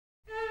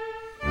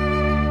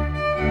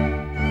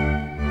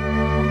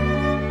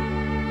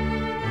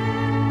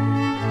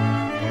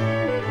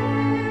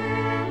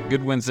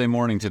Good Wednesday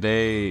morning.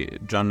 Today,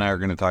 John and I are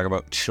going to talk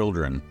about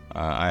children.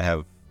 I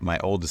have my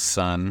oldest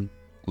son,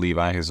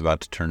 Levi, who's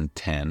about to turn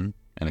 10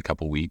 in a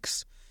couple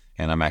weeks,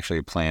 and I'm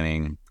actually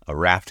planning a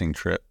rafting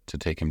trip to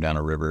take him down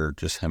a river,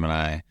 just him and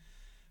I,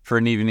 for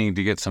an evening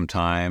to get some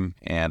time.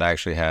 And I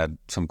actually had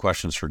some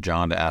questions for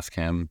John to ask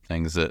him,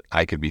 things that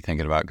I could be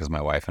thinking about because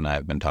my wife and I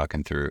have been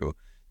talking through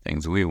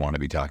things we want to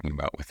be talking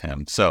about with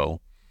him. So,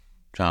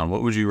 John,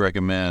 what would you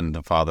recommend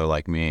a father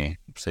like me,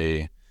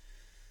 say,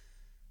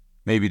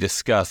 maybe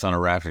discuss on a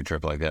rafting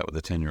trip like that with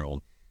a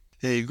 10-year-old?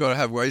 Yeah, you've got to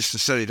have ways to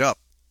set it up.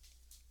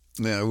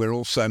 We're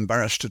all so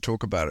embarrassed to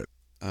talk about it.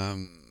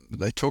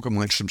 They talk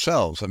amongst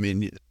themselves. I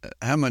mean,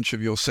 how much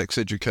of your sex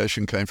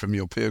education came from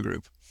your peer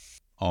group?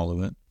 All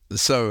of it.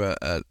 So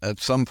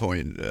at some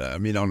point,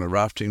 on a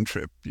rafting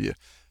trip,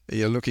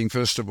 you're looking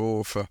first of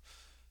all for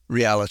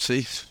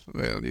reality.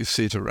 Well, you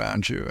see it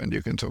around you and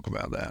you can talk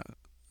about that.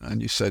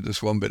 And you say,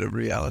 there's one bit of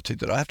reality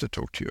that I have to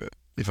talk to you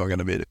if I'm going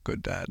to be a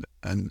good dad.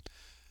 And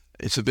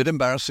it's a bit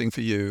embarrassing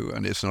for you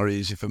and it's not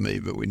easy for me,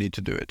 but we need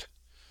to do it.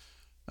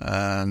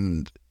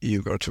 And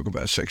you've got to talk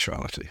about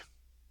sexuality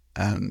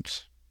and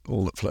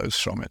all that flows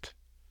from it.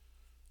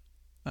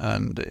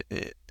 And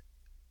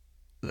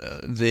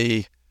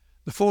the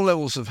 4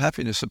 levels of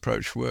happiness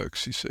approach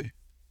works, you see.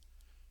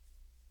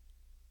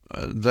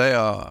 They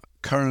are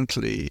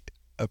currently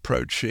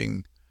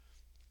approaching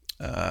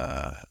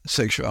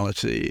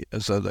sexuality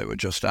as though they were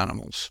just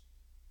animals.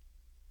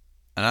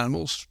 And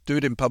animals do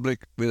it in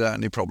public without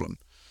any problem.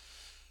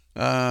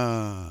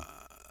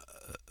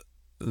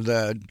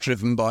 They're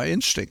driven by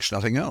instincts,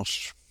 nothing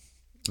else.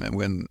 And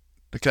when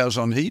the cow's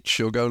on heat,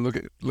 she'll go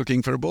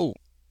looking for a bull,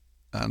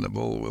 and the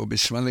bull will be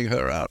smelling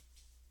her out.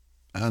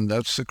 And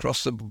that's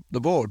across the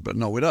board, but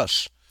not with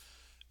us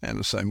in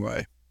the same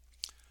way.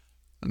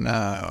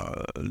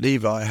 Now,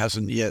 Levi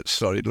hasn't yet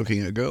started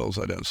looking at girls,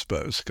 I don't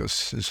suppose,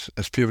 because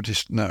as puberty,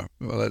 no.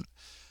 Well,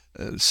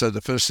 so the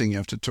first thing you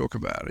have to talk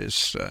about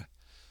is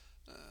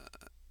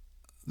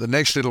the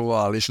next little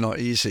while is not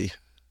easy.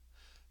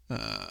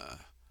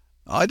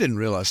 I didn't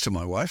realize till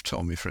my wife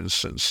told me, for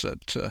instance,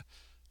 that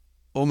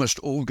almost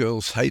all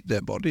girls hate their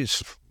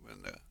bodies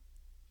when they're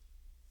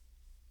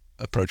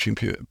approaching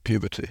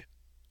puberty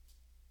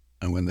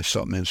and when they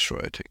start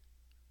menstruating.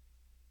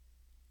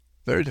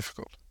 Very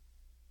difficult.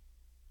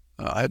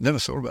 I had never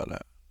thought about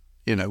that.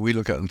 You know, we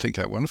look at them and think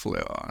how wonderful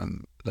they are,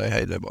 and they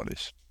hate their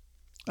bodies.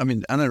 I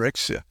mean,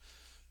 anorexia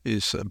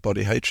is a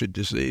body hatred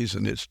disease,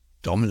 and it's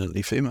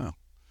dominantly female.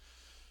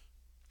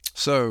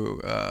 So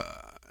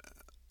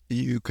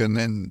you can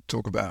then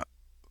talk about,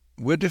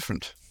 we're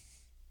different.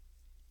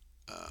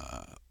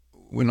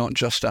 We're not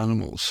just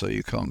animals, so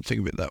you can't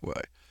think of it that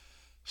way.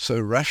 So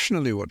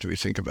rationally, what do we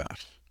think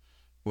about?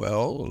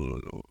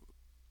 Well,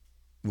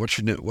 what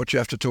you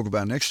have to talk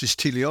about next is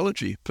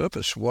teleology,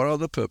 purpose. What are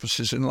the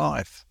purposes in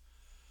life?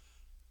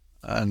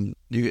 And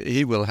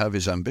he will have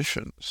his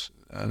ambitions.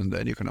 And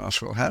then you can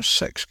ask, well, how's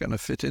sex going to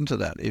fit into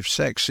that? If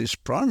sex's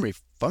primary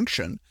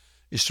function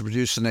is to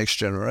produce the next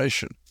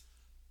generation,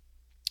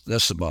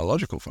 that's the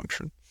biological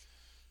function.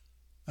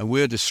 And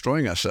we're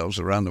destroying ourselves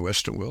around the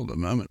Western world at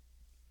the moment.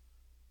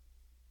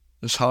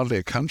 There's hardly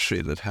a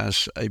country that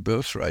has a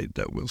birth rate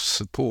that will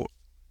support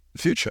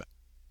the future.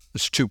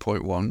 It's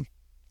 2.1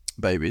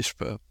 babies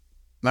per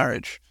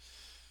marriage.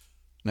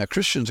 Now,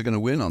 Christians are going to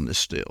win on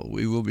this deal.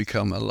 We will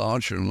become a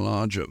larger and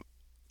larger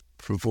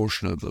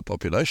proportion of the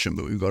population,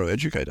 but we've got to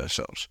educate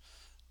ourselves.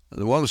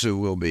 The ones who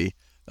will be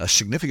a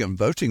significant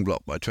voting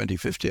bloc by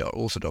 2050 are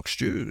Orthodox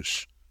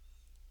Jews,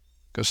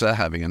 because they're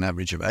having an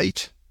average of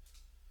 8.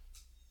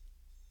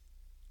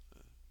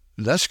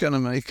 That's going to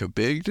make a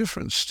big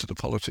difference to the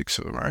politics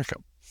of America.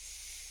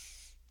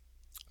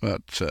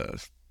 But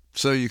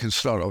so you can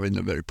start off in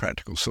a very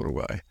practical sort of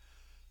way.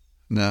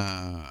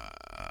 Now,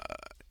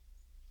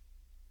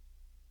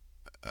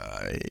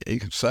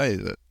 you could say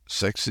that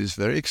sex is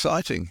very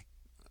exciting,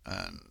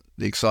 and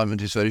the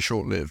excitement is very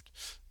short-lived.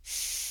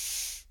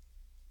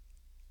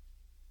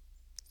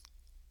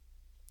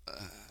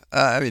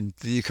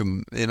 You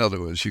can, in other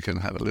words, you can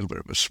have a little bit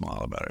of a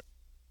smile about it,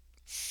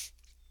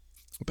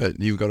 but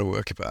you've got to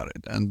work about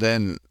it. And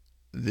then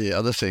the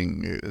other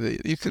thing,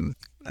 you can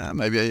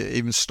maybe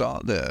even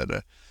start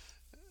there.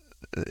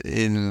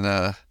 In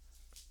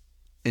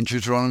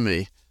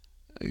Deuteronomy,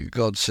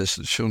 God says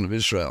to the children of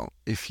Israel,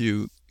 if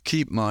you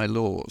keep my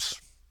laws,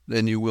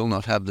 then you will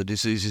not have the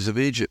diseases of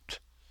Egypt.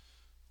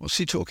 What's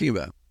he talking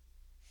about?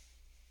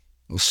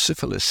 Well,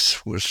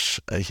 syphilis was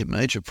a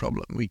major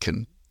problem. We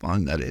can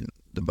find that in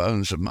the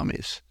bones of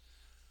mummies.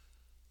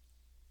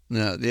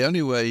 Now, the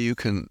only way you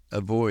can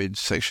avoid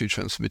sexually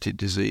transmitted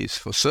disease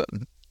for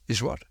certain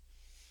is what?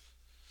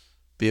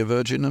 Be a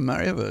virgin and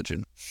marry a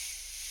virgin.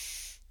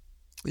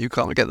 You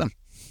can't get them.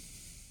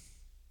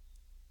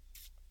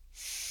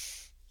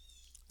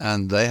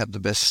 And they have the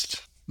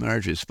best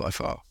marriages by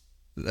far.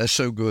 They're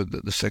so good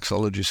that the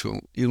sexologists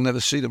you'll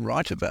never see them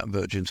write about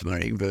virgins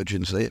marrying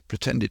virgins. They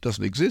pretend it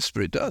doesn't exist,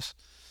 but it does.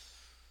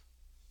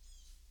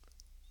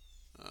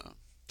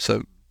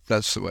 So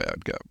that's the way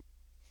I'd go.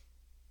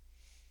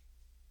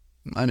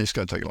 And it's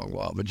going to take a long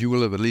while, but you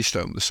will have at least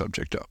opened the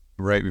subject up.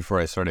 Right before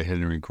I started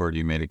hitting record,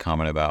 you made a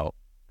comment about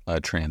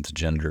a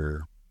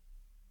transgender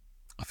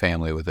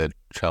family with a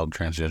child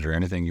transgender.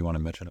 Anything you want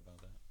to mention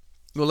about that?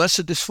 Well, that's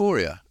a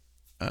dysphoria.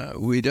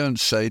 We don't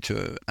say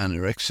to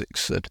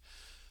anorexics that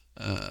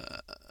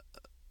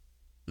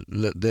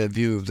their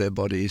view of their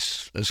body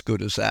is as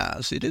good as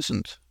ours. It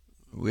isn't.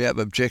 We have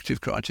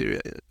objective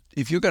criteria.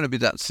 If you're going to be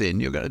that thin,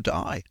 you're going to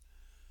die.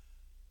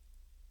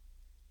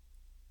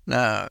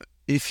 Now,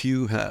 if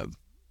you have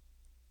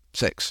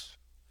sex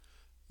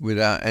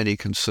without any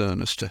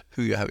concern as to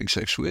who you're having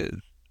sex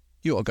with,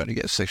 you are going to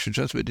get sexually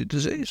transmitted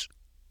disease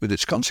with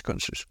its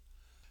consequences.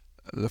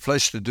 The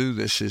place to do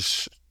this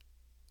is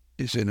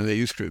in the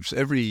youth groups.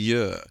 Every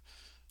year,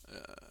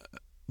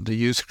 the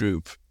youth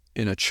group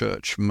in a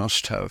church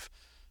must have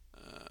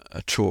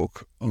a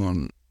talk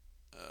on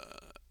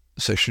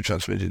sexually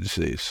transmitted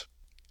disease.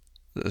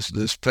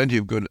 There's plenty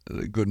of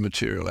good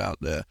material out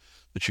there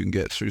that you can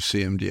get through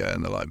CMDA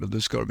and the like, but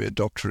there's got to be a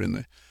doctor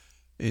in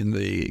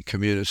the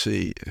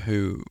community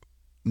who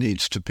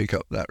needs to pick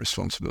up that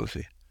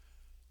responsibility,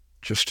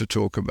 just to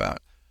talk about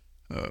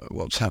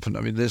what's happened.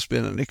 I mean, there's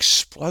been an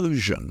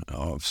explosion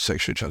of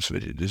sexually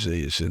transmitted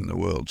disease in the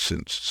world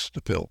since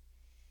the pill.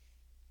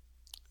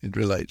 It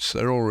relates.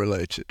 They're all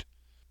related.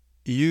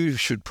 You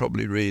should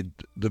probably read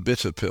The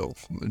Bitter Pill.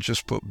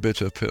 Just put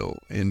Bitter Pill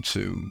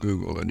into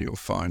Google and you'll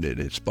find it.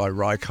 It's by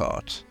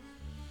Reichardt.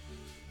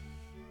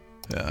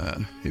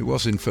 It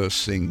was in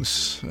First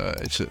Things.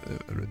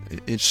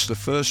 It's the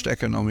first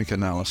economic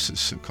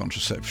analysis of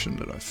contraception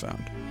that I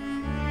found.